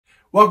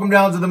Welcome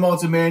down to the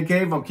Malted Man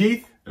Cave. I'm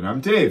Keith. And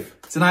I'm Dave.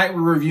 Tonight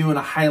we're reviewing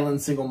a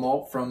Highland single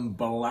malt from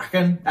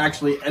Ballechin.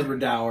 Actually, Edward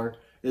Dower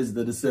is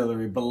the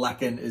distillery.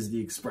 Ballechin is the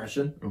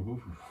expression.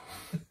 Ooh.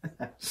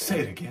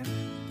 Say it again.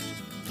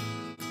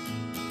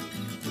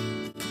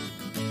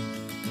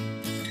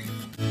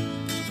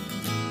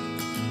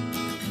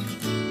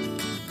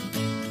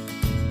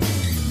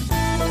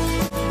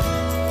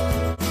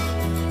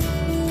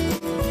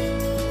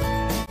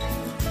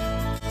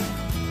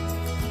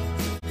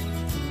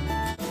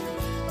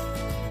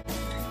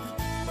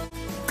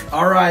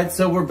 All right,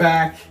 so we're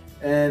back,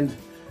 and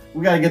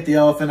we got to get the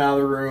elephant out of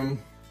the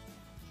room.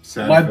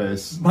 Sad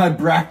face. My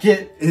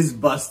bracket is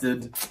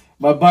busted.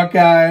 My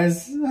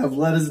Buckeyes have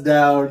let us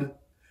down.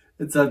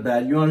 It's that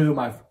bad. You want to know who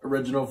my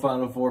original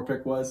Final Four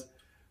pick was?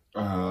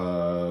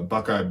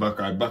 Buckeye.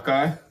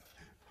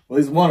 Well,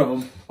 he's one of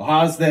them.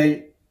 Ohio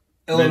State,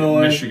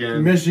 Illinois,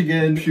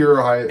 Michigan,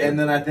 pure Ohio, and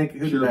then I think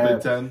pure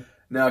Big Ten.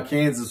 No,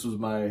 Kansas was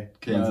my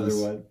other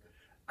one.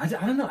 I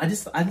don't know. I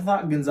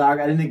thought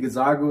Gonzaga. I didn't think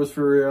Gonzaga was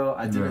for real.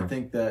 I didn't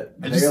think that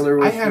Baylor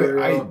was for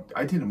real.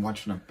 I didn't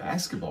watch enough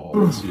basketball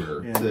this year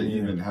to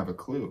even have a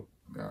clue.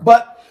 Yeah.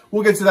 But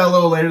we'll get to that a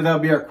little later. That'll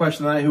be our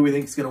question tonight. Who we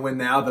think is going to win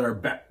now that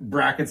our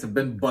brackets have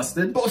been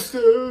busted.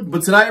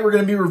 But tonight we're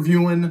going to be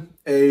reviewing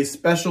a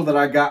special that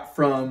I got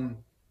from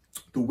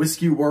the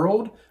Whiskey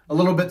World. A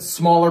little bit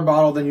smaller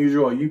bottle than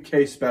usual. A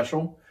UK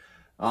special.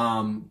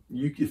 For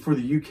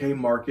the UK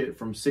market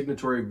from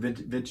Signatory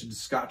Vintage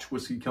Scotch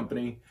Whiskey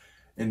Company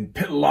in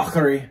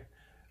Pitlochry.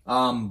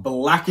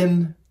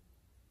 Ballechin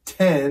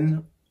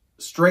 10,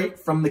 straight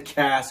from the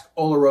cask,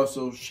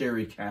 Oloroso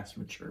sherry cask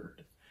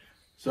matured.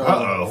 So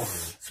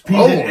it's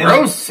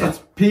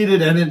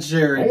peated and it's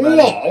sherry.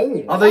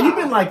 Although you've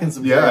been liking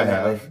some sherry. I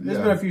have. There's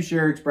been a few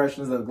sherry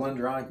expressions of the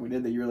Glendronach we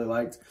did that you really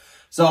liked.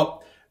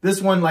 So this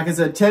one, like I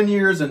said, 10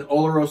 years in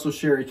Oloroso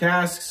sherry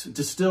casks,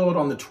 distilled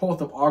on the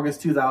 12th of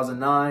August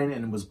 2009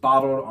 and was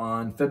bottled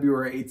on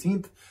February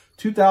 18th,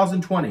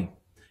 2020.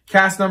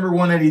 Cask number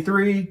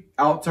 183,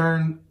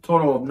 outturn,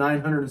 total of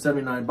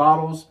 979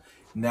 bottles,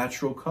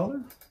 natural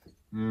color,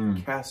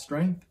 cask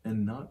strength,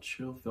 and not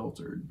chill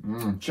filtered.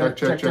 Check.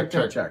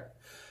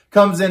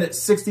 Comes in at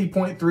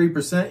 60.3%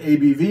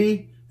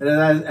 ABV, and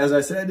as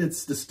I said,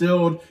 it's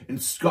distilled in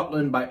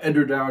Scotland by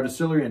Edward Dower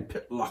Distillery in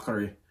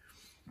Pitlochry.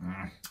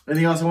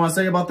 Anything else I want to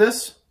say about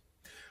this?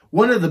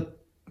 One of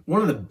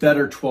the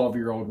better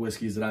 12-year-old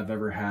whiskeys that I've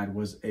ever had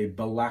was a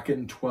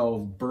Ballechin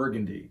 12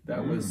 Burgundy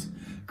that was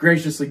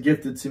graciously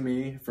gifted to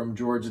me from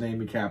George and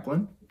Amy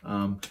Kaplan.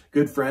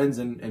 Good friends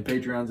and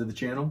Patreons of the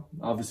channel.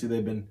 Obviously,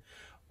 they've been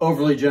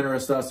overly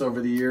generous to us over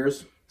the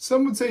years.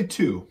 Some would say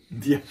 2.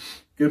 Yeah,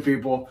 good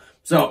people.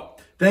 So,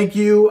 thank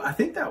you. I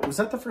think was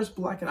that the first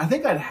Ballechin? I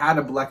think I'd had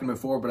a Ballechin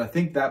before, but I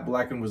think that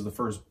Ballechin was the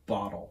first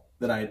bottle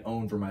that I had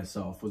owned for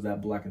myself, was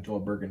that Ballechin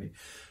 12 Burgundy.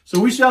 So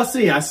we shall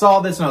see. I saw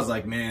this and I was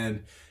like,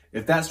 man,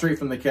 if that straight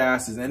from the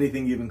cask is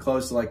anything even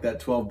close to like that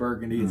 12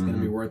 Burgundy, it's going to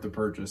be worth the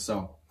purchase.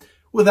 So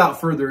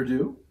without further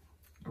ado,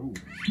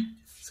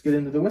 let's get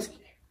into the whiskey.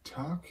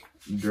 Talk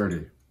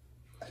dirty.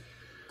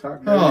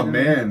 Oh,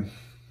 man.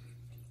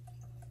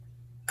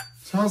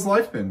 So how's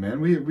life been, man?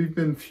 We've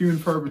been few and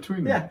far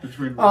between. Yeah.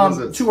 Between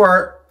visits. To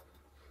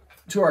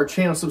our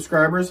channel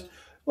subscribers,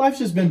 life's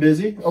just been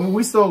busy. I mean,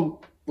 we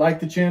still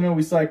like the channel,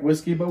 we still like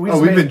whiskey, but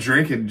we've been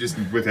drinking just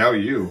without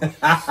you.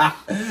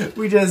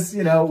 We just,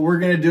 we're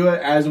going to do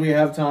it as we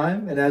have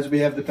time and as we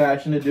have the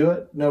passion to do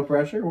it. No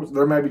pressure.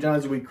 There might be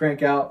times we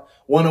crank out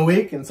one a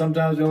week, and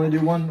sometimes we only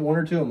do one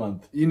or two a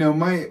month.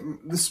 The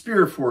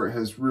spirit for it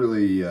has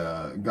really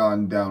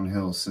gone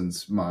downhill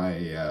since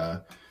my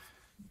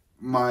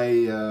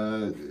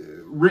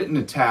written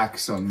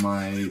attacks on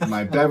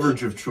my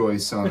beverage of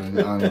choice on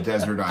a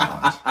desert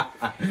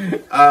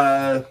island.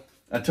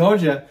 I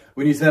told you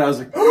when you said, I was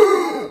like,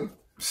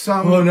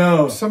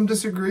 Some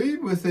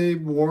disagreed with a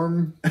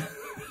warm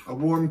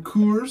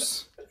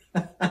Coors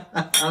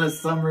on a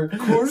summer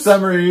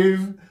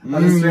eve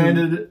on a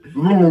stranded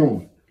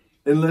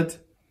inlet.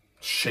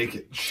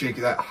 Shake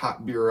that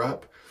hot beer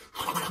up.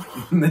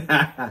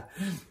 All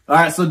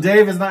right, so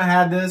Dave has not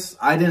had this.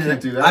 I didn't.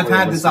 Can't do that. I've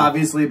had this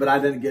obviously, but I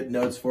didn't get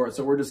notes for it,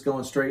 so we're just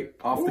going straight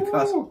off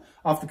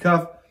the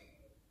cuff.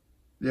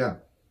 Yeah.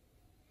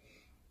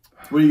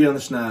 What do you get on the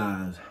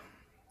schnoz?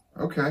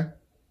 Okay.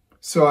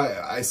 So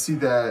I see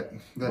that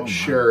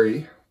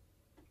sherry.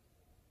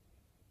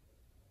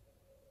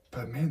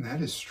 But man,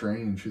 that is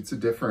strange. It's a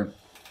different.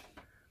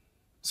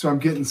 So I'm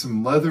getting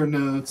some leather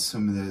notes,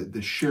 some of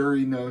the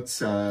sherry notes,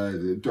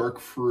 the dark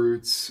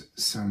fruits,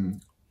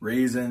 some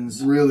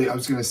raisins. Really, I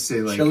was going to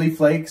say like chili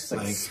flakes,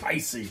 like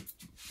spicy.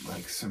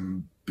 Like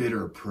some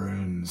bitter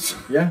prunes.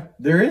 Yeah,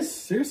 there is,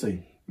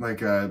 seriously. Like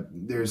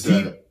there's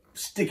deep,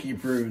 sticky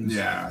prunes.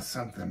 Yeah,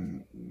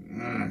 something.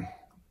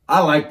 I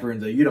like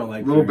prunes though. You don't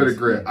like a little bit of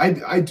grit.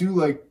 I do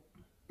like.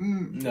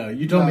 No,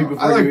 you told me before.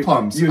 I like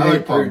plums. I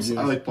like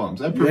plums.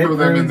 I prefer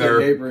them in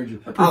their. I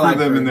prefer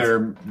them in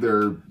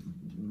their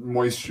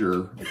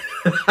moisture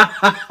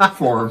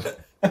form.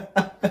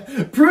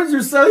 Prunes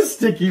are so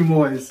sticky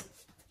moist.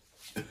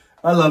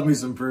 I love me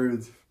some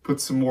prunes. Put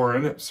some more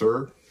in it,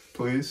 sir.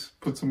 Please.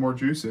 Put some more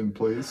juice in,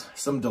 please.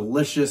 Some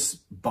delicious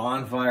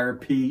bonfire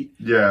peat.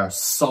 Yeah.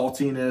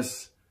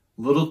 Saltiness.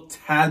 Little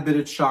tad bit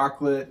of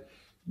chocolate.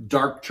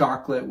 Dark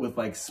chocolate with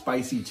like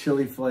spicy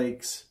chili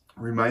flakes.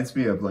 Reminds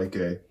me of like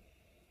a,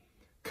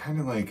 kind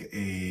of like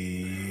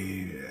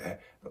a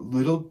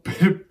little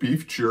bit of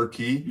beef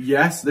jerky.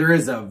 Yes, there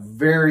is a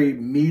very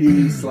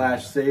meaty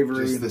slash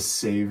savory. Just the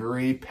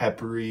savory,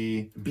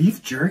 peppery.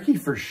 Beef jerky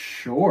for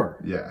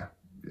sure. Yeah,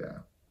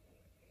 yeah.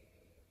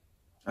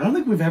 I don't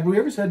think have we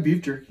ever said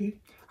beef jerky?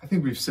 I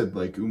think we've said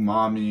like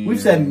umami. We've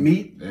said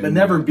meat, but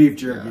never beef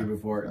jerky yeah,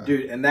 before. Yeah.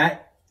 Dude, and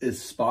that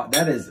is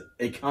that is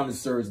a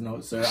connoisseur's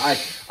note, sir.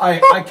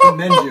 I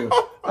commend you.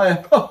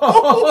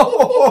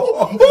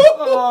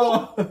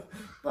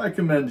 I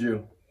commend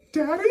you.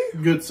 Daddy?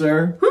 Good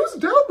sir. Who's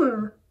down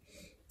there?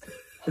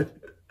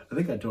 I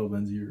think I told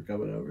Lindsay you were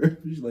coming over.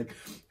 She's like,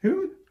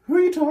 who are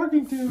you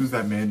talking to? Who's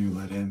that man you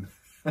let in?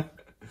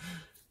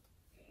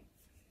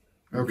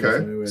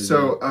 Okay.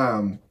 So,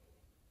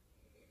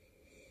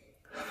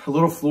 a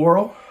little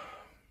floral.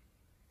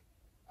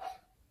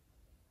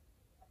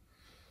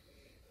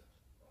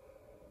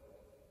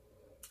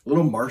 A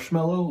little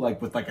marshmallow,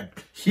 like with like a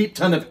heap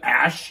ton of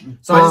ash.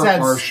 So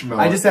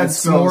I just had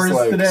s'mores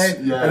like, today,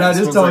 yeah, and I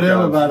just told him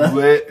about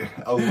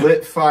a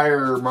lit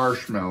fire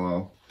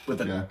marshmallow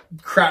with a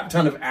crap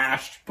ton of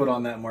ash put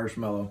on that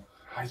marshmallow.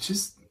 I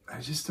just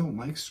don't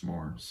like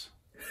s'mores.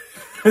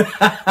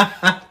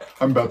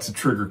 I'm about to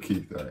trigger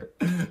Keith. All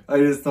right. I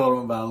just told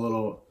him about a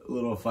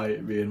little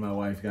fight me and my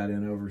wife got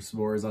in over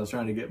s'mores. I was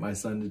trying to get my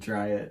son to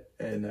try it,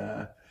 and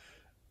I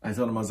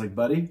told him, I was like,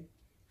 buddy,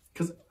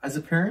 because as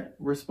a parent,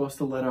 we're supposed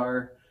to let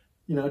our,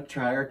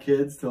 try our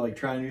kids to like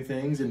try new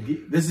things.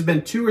 And this has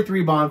been 2 or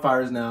 3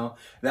 bonfires now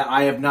that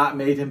I have not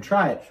made him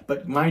try it.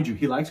 But mind you,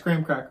 he likes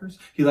graham crackers,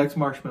 he likes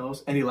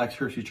marshmallows, and he likes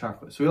Hershey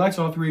chocolate. So he likes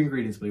all 3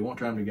 ingredients, but he won't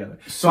try them together.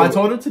 So I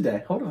told him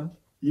today, hold on.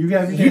 You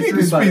need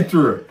to speed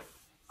through it.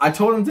 I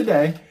told him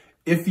today,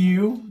 if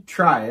you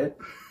try it,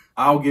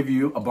 I'll give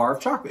you a bar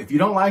of chocolate. If you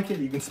don't like it,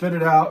 you can spit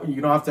it out.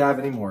 You don't have to have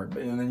any more.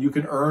 And then you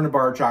can earn a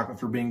bar of chocolate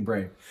for being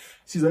brave.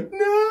 She's like,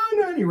 no.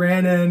 And he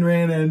ran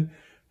in.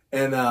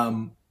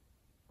 And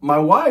my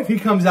wife, he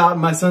comes out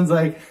and my son's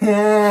like,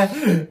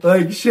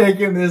 like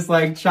shaking this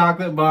like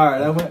chocolate bar.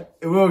 And I went,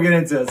 we'll get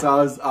into it. So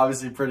I was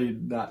obviously pretty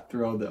not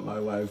thrilled that my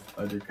wife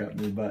undercut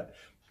me, but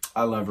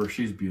I love her.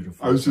 She's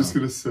beautiful. I was just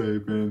going to say,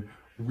 man,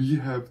 we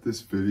have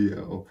this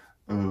video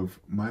of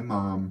my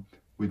mom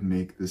would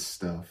make this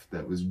stuff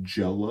that was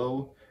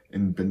Jell-O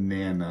and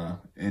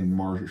banana and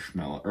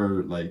marshmallow,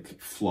 or like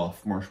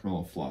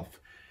marshmallow fluff.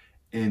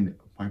 And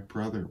my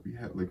brother, we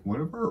had like one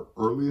of our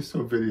earliest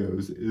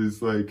videos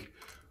is like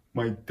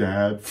my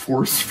dad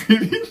force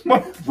feeding my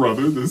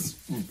brother this.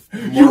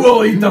 You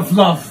will eat the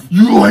fluff.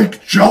 You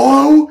like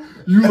Jell-O?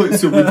 You like,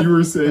 so when you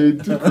were saying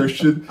to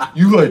Christian,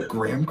 you like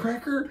graham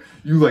cracker,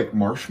 you like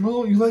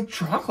marshmallow, you like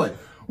chocolate.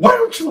 Why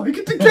don't you like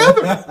it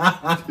together?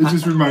 It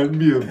just reminded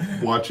me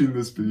of watching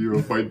this video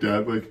of my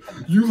dad, like,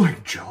 you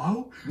like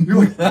Jell-O? You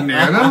like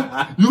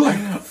banana? You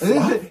like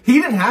fluff?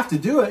 He didn't have to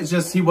do it. It's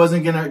just he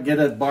wasn't going to get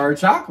a bar of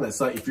chocolate.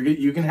 So if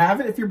you can have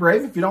it if you're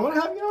brave. If you don't want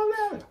to have it, you don't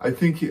have it.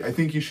 I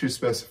think you should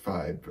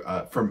specify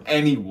from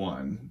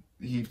anyone.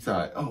 He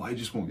thought, oh, I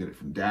just won't get it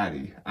from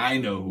Daddy. I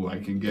know who I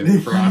can get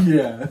it from.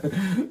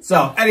 Yeah.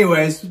 So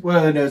anyways, what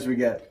other notes we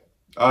get?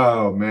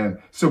 Oh,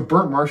 man. So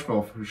burnt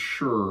marshmallow for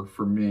sure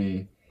for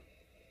me.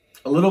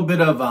 A little bit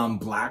of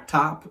black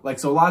top. Like,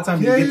 so a lot of times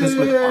you get this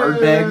with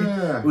Ardbeg.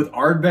 Yeah. With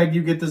Ardbeg,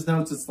 you get this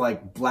notes. It's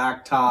like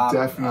black top.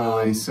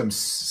 Definitely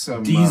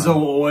some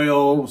diesel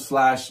oil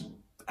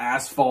 /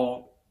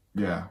 asphalt.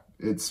 Yeah.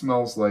 It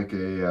smells like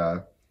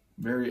a...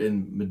 very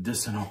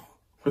medicinal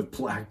with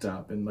black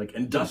top and like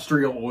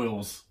industrial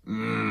oils.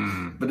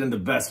 But in the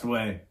best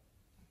way.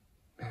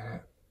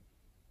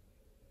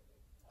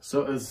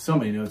 So there's so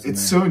many notes in there.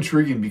 It's so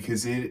intriguing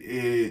because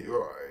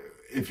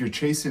if you're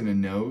chasing a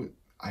note,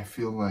 I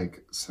feel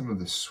like some of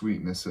the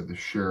sweetness of the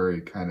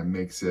sherry kind of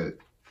makes it.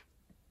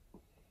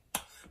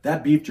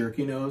 That beef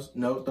jerky note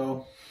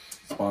though,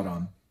 spot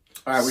on.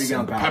 All right, what you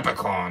got on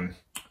peppercorn.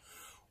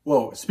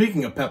 Whoa,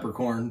 speaking of pepper,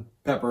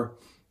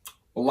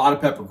 a lot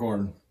of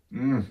peppercorn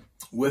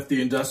with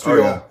the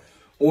industrial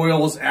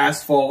oils,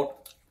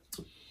 asphalt,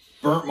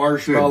 burnt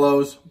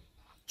marshmallows,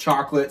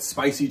 chocolate,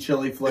 spicy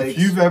chili flakes.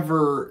 If you've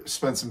ever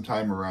spent some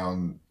time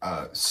around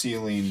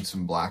sealing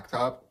some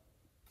blacktop,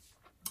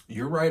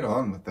 you're right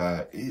on with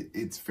that.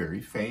 It's very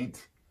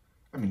faint.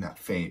 I mean, not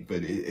faint,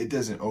 but it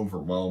doesn't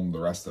overwhelm the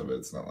rest of it.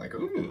 It's not like,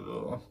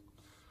 ooh.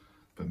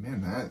 But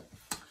man, that...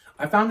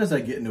 I found as I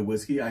get into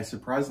whiskey, I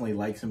surprisingly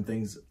like some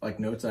things, like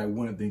notes I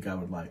wouldn't think I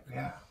would like.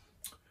 Yeah.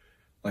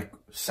 Like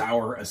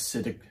sour,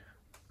 acidic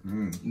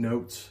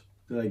notes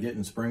that I get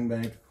in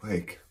Springbank.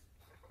 Like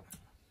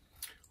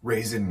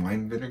raisin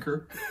wine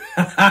vinegar?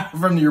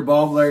 From your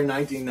Ballblair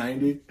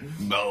 1990.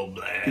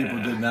 Ballblair.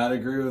 People did not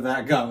agree with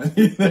that comment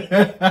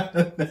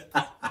either.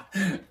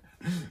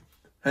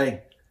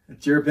 Hey,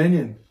 it's your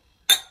opinion.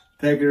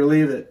 Take it or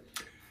leave it.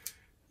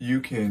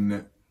 You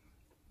can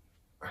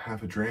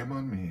have a dram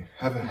on me.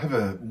 Have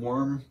a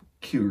warm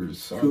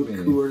Coors on me.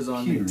 Coors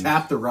on me.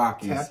 Tap the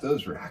Rockies. Tap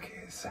those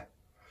Rockies.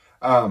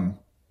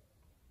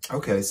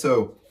 Okay,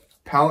 so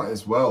palate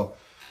as well.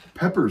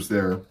 Peppers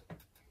there.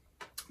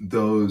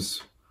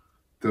 Those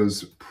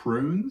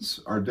prunes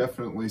are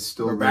definitely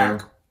still there.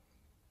 Back.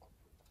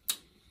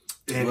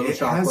 And it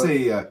has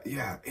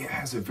it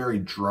has a very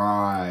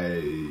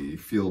dry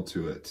feel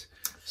to it.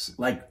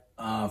 Like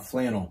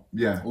flannel.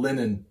 Yeah.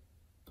 Linen.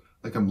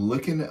 Like I'm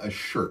licking a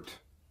shirt.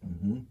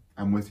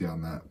 I'm with you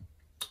on that.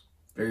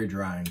 Very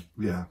drying.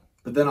 Yeah.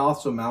 But then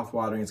also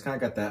mouth-watering. It's kind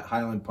of got that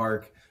Highland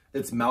Park.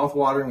 It's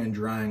mouth-watering and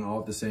drying all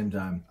at the same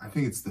time. I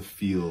think it's the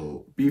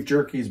feel. Beef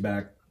jerky's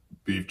back.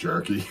 Beef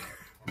jerky.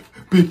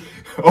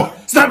 Oh,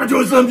 snap it to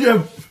a Slim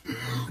Jim!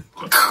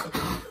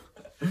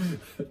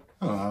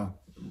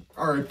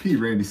 R.I.P.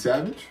 Randy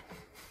Savage.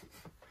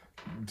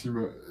 Do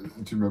you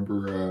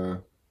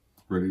remember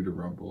Ready to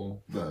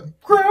Rumble? That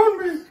Crown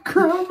me!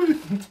 Crown me!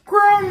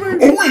 Crown me!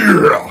 Oh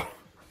yeah!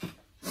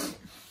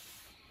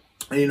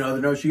 Any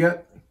other notes you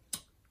got?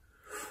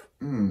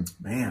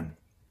 Man.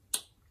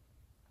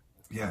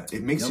 Yeah,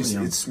 it makes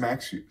Yum. it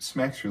smacks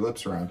your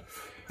lips around.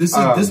 This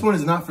one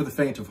is not for the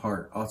faint of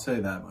heart. I'll tell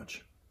you that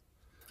much.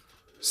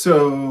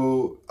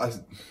 So a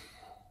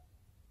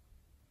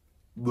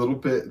little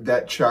bit,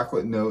 that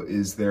chocolate note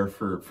is there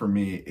for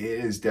me. It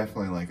is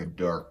definitely like a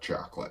dark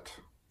chocolate.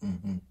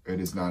 It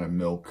is not a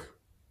milk.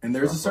 And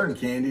there's a certain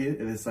candy,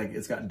 and it's like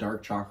it's got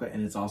dark chocolate,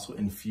 and it's also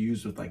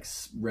infused with like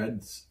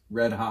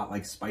red hot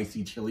like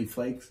spicy chili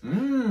flakes.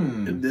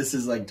 And this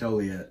is like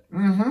totally it.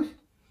 A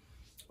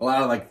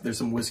lot of like there's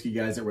some whiskey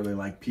guys that really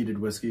like peated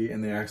whiskey,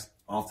 and they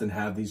often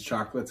have these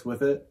chocolates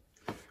with it.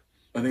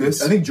 I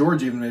think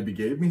George even maybe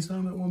gave me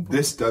some at one point.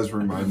 This does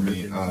remind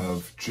me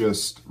of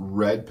just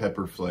red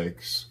pepper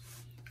flakes,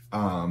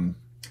 but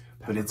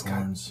it's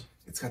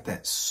got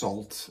that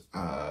salt,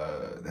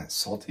 that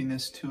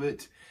saltiness to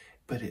it,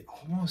 but it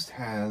almost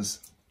has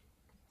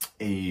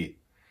a,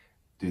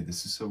 dude,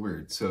 this is so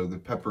weird. So the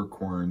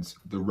peppercorns,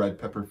 the red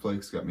pepper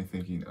flakes got me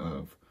thinking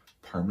of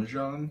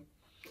Parmesan.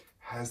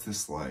 Has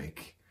this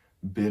like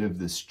bit of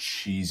this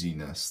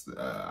cheesiness.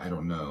 I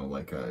don't know,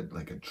 like a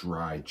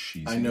dry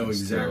cheesiness. I know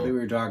exactly what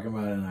you're talking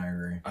about, and I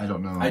agree. I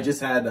don't know. I just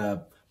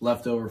had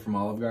leftover from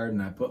Olive Garden.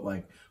 I put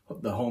like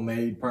the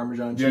homemade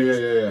Parmesan cheese.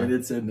 Yeah. And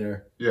it's in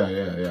there.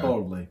 Yeah.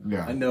 Totally.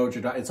 Yeah. I know what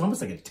you're talking. It's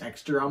almost like a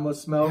texture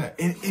almost smell.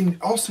 Yeah. And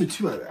also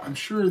too, I'm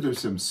sure there's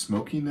some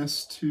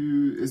smokiness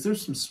to. Is there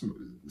some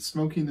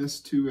smokiness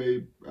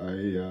to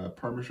a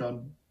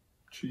Parmesan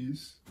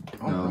cheese?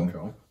 I don't think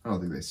so. I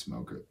don't think they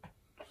smoke it.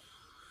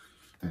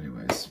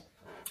 Anyways.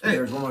 Hey,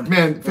 there's one.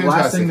 Man, the fantastic.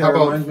 last thing that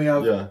reminds me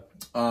of,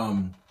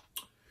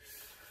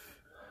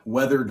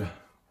 weathered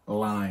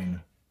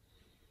line.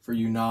 For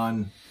you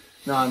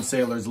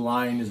non-sailors,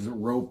 line is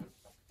rope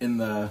in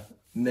the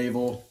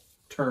naval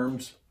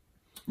terms.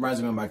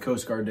 Reminds me of my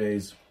Coast Guard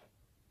days.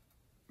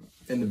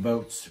 In the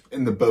boats.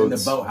 In the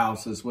boat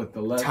houses with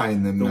the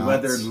tying them knots.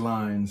 weathered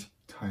lines.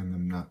 Tying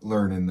them knots.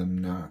 Learning them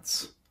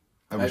knots.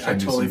 I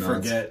totally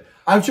forget.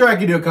 I'm sure I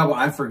could do a couple.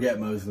 I forget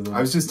most of them.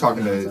 I was just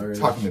talking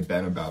to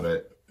Ben about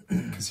it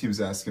because he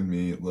was asking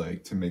me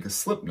like to make a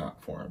slip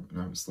knot for him,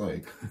 and I was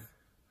like,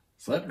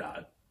 slip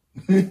knot.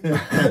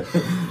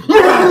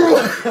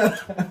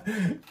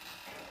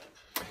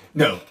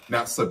 No,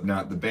 not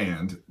Slipknot, the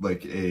band.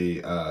 Like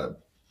a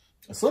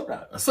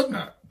Slipknot. A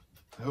Slipknot.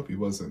 I hope he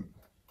wasn't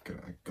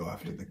gonna go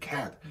after the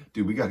cat.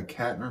 Dude, we got a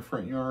cat in our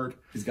front yard.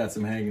 He's got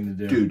some hanging to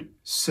do. Dude,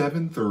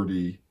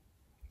 7:30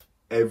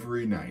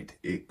 every night.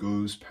 It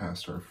goes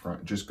past our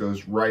front, just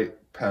goes right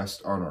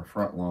past on our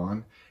front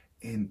lawn,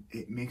 and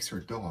it makes our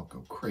dog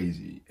go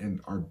crazy.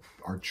 And our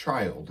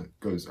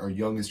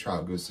youngest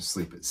child goes to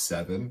sleep at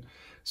 7.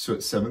 So at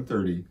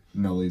 7:30,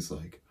 Nellie's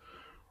like,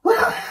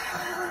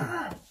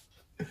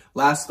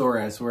 last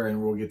story, I swear,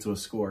 and we'll get to a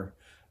score.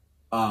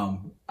 I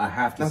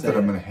have to not say, that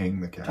I'm gonna hang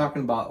the cat.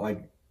 Talking about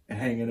like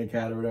hanging a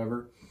cat or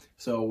whatever.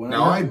 So when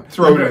I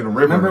throw it in a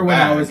river. Remember when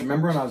I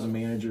was a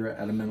manager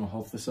at a mental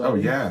health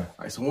facility? Oh yeah. All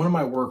right. So one of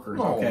my workers.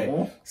 Aww.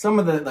 Okay. Some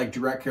of the like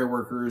direct care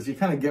workers, you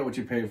kind of get what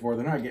you pay for.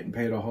 They're not getting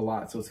paid a whole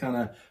lot. So it's kind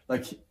of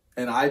like,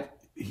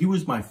 he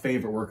was my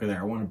favorite worker there.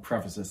 I want to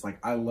preface this. Like,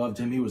 I loved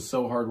him. He was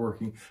so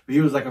hardworking, but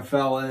he was like a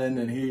felon,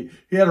 and he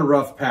had a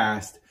rough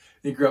past.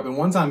 He grew up. And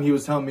one time he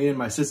was telling me and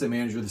my assistant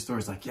manager the story.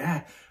 It's like,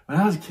 yeah, when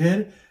I was a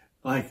kid,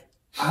 like,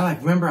 I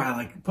remember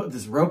I put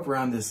this rope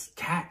around this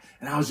cat,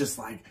 and I was just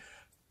like,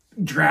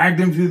 dragged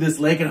him through this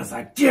lake, and I was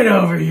like, get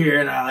over here.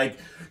 And I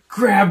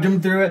grabbed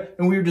him through it.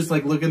 And we were just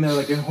looking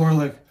there in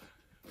horror,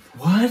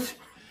 what?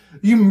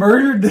 You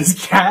murdered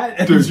this cat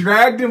and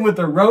dragged him with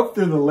a rope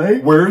through the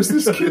lake? Where is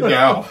this kid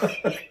now?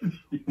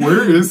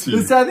 Where is he?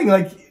 The sad thing,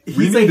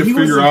 we need to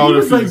figure out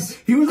if he's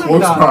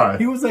close by.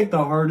 He was the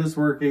hardest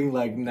working,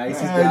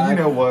 nicest guy. You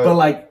know what?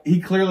 But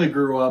he clearly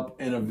grew up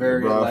in a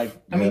very rough,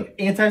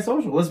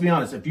 antisocial. Let's be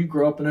honest. If you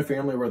grow up in a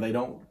family where they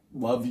don't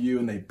love you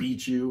and they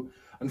beat you,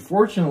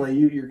 unfortunately,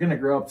 you're gonna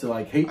grow up to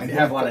like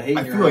have a lot of hate.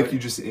 I feel like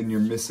you're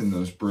missing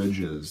those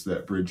bridges,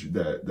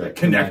 that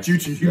connect you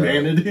to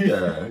humanity.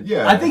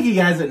 Yeah. I think he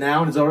has it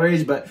now in his old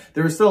age, but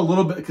there was still a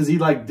little bit because he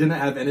like didn't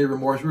have any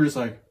remorse. We were just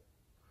like,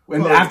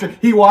 and after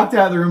he walked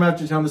out of the room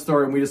after telling the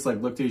story, and we just like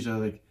looked at each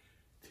other like,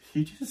 did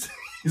he just?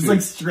 He's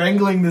like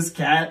strangling this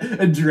cat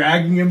and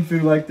dragging him through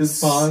like this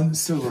pond.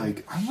 So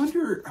like, I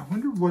wonder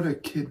what a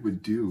kid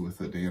would do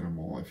with an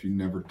animal if you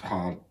never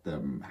taught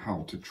them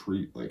how to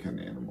treat like an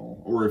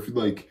animal, or if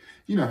like,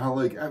 you know how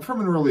like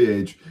from an early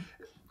age,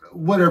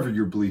 whatever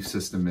your belief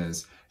system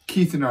is.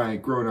 Keith and I,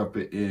 growing up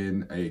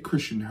in a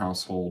Christian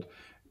household,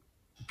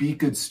 be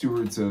good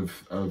stewards of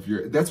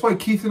your. That's why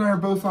Keith and I are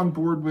both on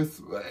board with,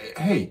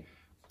 hey.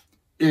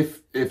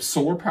 If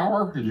solar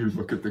power, you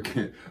look at the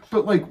kid,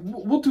 but like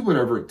we'll do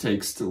whatever it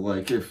takes to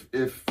like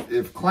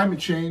if climate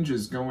change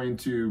is going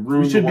to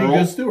ruin the world, be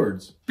good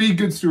stewards. Be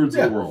good stewards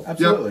of the world.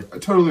 Absolutely, yep, I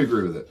totally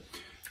agree with it.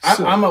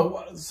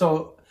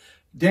 So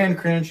Dan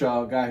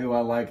Crenshaw, a guy who I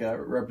like,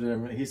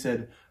 representative, he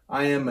said,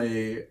 "I am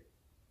a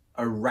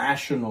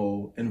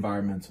rational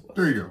environmentalist."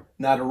 There you go.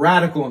 Not a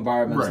radical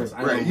environmentalist.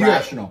 Right, I'm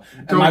rational.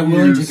 Am I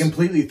willing to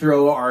completely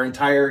throw our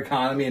entire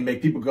economy and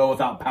make people go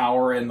without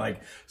power and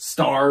like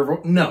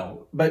starve? No.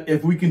 But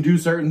if we can do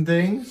certain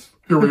things.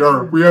 Here we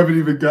are. We haven't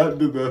even gotten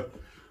to the...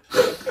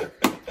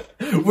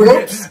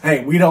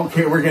 Hey, we don't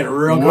care. We're getting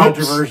real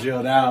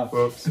controversial now.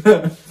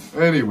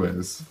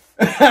 Anyways.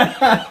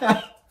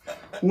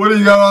 What do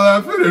you got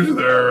on that finish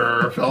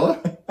there, fella?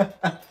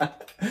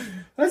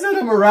 I said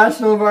I'm a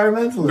rational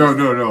environmentalist. No.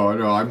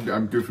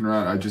 I'm goofing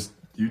around.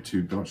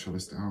 YouTube, don't shut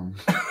us down.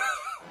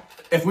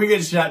 If we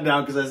get shut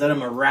down because I said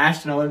I'm a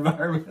rational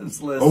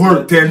environmentalist.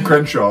 Alert, Dan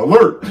Crenshaw,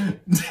 alert!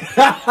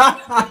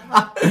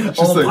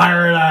 Old like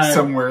pirate eye.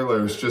 Somewhere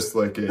there's just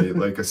like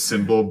a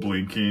symbol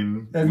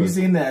blinking. Have you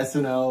seen the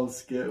SNL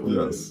skit?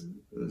 Yes.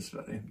 It was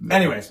funny. Yeah.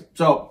 Anyways,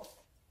 so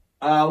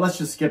let's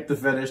just skip the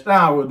finish.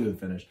 We'll do the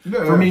finish.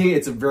 Yeah, For me,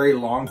 it's a very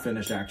long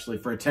finish, actually.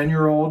 For a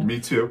 10-year-old. Me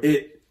too.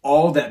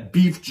 All that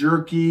beef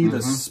jerky,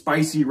 the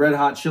spicy red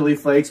hot chili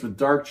flakes with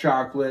dark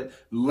chocolate,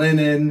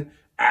 linen,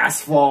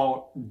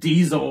 asphalt,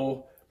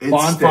 diesel,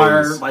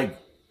 bonfire, like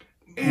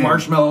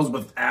marshmallows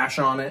with ash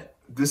on it.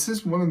 This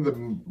is one of the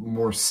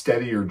more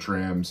steadier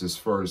drams as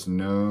far as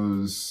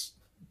nose,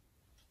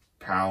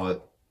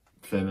 palate,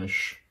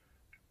 finish.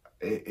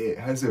 It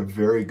has a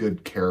very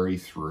good carry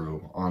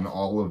through on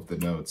all of the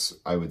notes,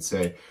 I would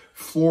say.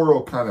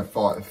 Floral kind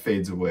of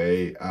fades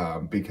away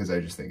because I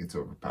just think it's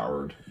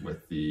overpowered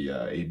with the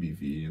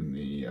ABV and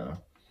the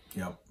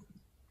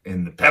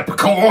and the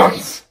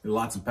peppercorns.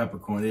 Lots of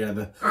peppercorn. Yeah,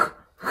 the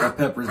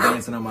pepper's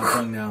dancing on my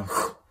tongue now.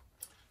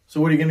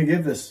 So what are you going to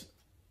give this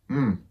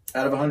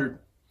out of 100?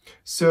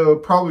 So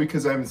probably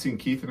because I haven't seen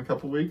Keith in a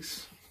couple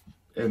weeks,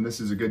 and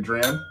this is a good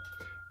dram.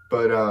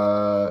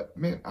 But,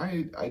 man,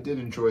 I did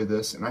enjoy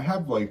this, and I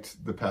have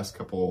liked the past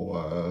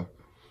couple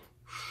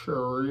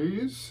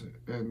sherries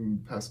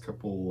and past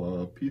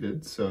couple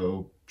peated.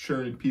 So,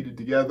 sherry and peated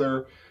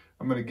together,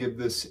 I'm going to give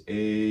this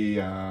a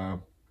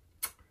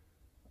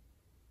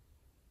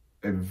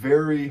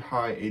very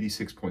high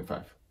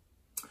 86.5.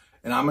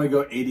 And I'm going to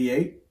go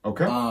 88.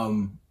 Okay.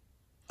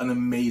 An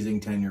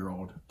amazing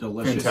 10-year-old.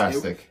 Delicious.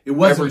 Fantastic. It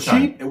wasn't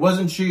cheap. It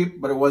wasn't cheap,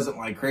 but it wasn't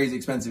like crazy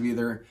expensive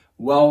either.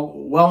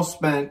 Well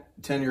spent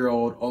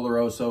 10-year-old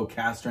Oloroso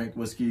cask strength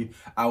whiskey.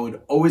 I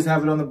would always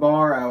have it on the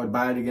bar. I would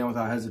buy it again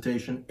without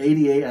hesitation.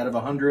 88 out of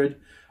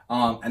 100.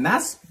 And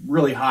that's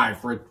really high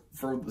for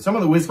some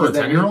of the whiskeys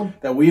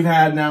that we've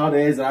had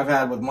nowadays, that I've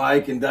had with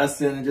Mike and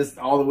Dustin and just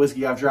all the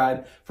whiskey I've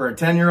tried. For a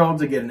 10-year-old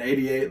to get an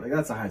 88, like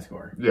that's a high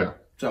score. Yeah.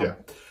 So yeah.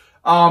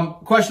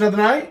 Question of the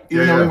night,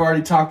 even though we've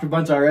already talked a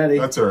bunch already.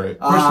 That's all right.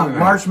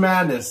 March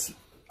Madness.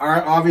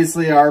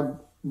 Obviously, our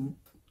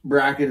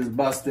bracket is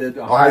busted.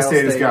 Ohio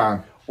State is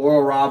gone.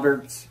 Oral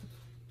Roberts.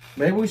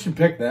 Maybe we should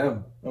pick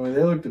them. I mean,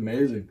 they looked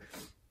amazing.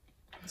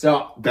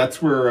 So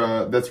that's where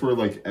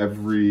like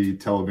every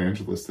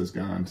televangelist has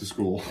gone to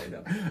school. I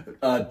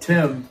know.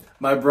 Tim,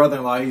 my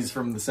brother-in-law, he's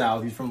from the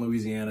South. He's from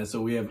Louisiana.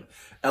 So we have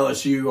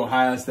LSU,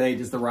 Ohio State,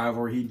 just the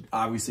rivalry. He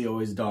obviously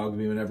always dogs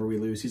me whenever we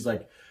lose. He's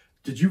like,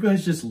 did you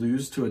guys just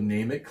lose to a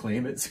name it,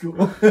 claim it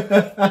school?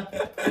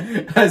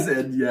 I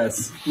said,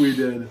 yes, we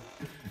did.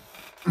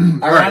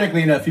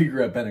 Ironically enough, he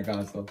grew up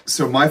Pentecostal.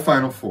 So my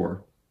final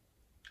four,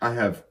 I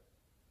have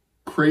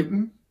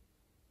Creighton.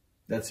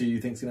 That's who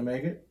you think's going to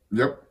make it?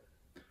 Yep.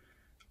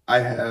 I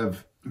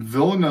have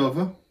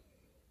Villanova.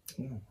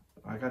 Ooh,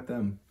 I got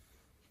them.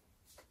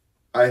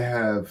 I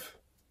have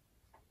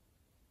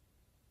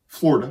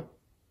Florida.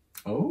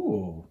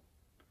 Oh,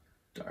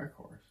 dark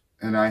horse.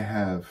 And I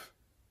have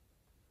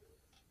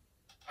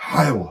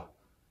Iowa.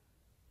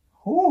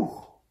 Ooh,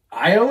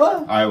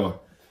 Iowa? Iowa.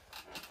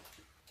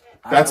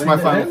 That's my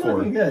final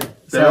four. Good.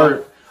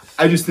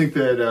 I just think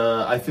that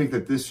I think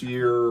that this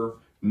year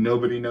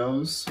nobody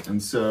knows,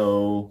 and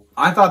so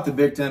I thought the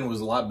Big Ten was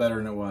a lot better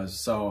than it was.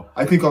 So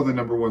I think all the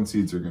 #1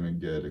 seeds are going to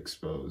get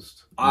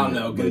exposed. I don't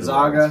know,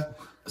 Gonzaga.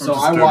 So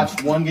I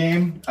watched one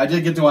game. I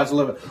did get to watch a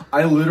little bit.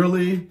 I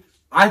literally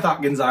I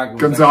thought Gonzaga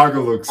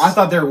was looks... I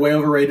thought they were way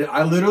overrated.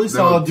 I literally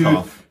saw a dude,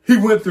 tough. He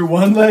went through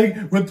one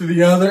leg, went through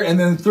the other, and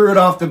then threw it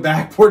off the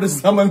backboard to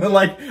someone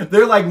that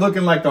they're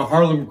looking like the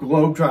Harlem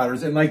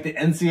Globetrotters in the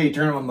NCAA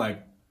tournament. I'm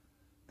like,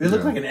 they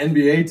look like an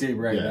NBA team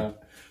right now.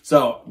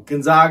 So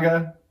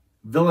Gonzaga,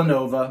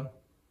 Villanova,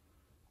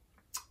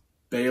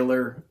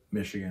 Baylor,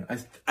 Michigan.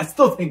 I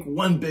still think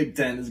one Big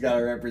Ten has got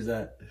to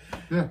represent.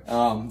 Yeah.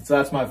 So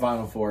that's my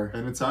Final Four.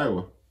 And it's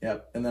Iowa.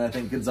 Yep. And then I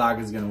think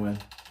Gonzaga is going to win.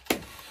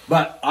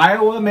 But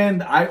Iowa,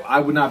 man, I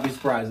would not be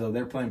surprised, though.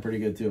 They're playing pretty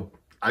good, too.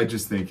 I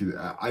just think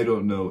I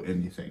don't know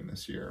anything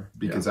this year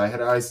because I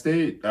had Iowa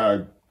State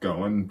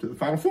going to the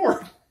Final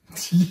Four.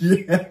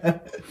 Yeah.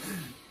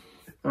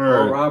 All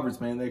right.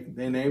 Roberts, man,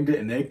 they named it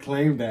and they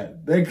claimed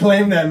that. They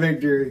claimed that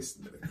victory.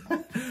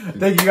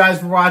 Thank you guys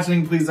for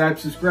watching. Please like,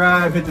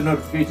 subscribe, hit the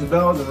notification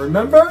bells, and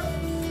remember...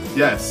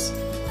 Yes.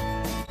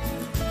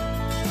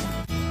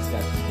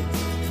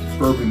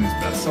 Bourbon is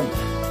best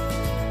sometimes.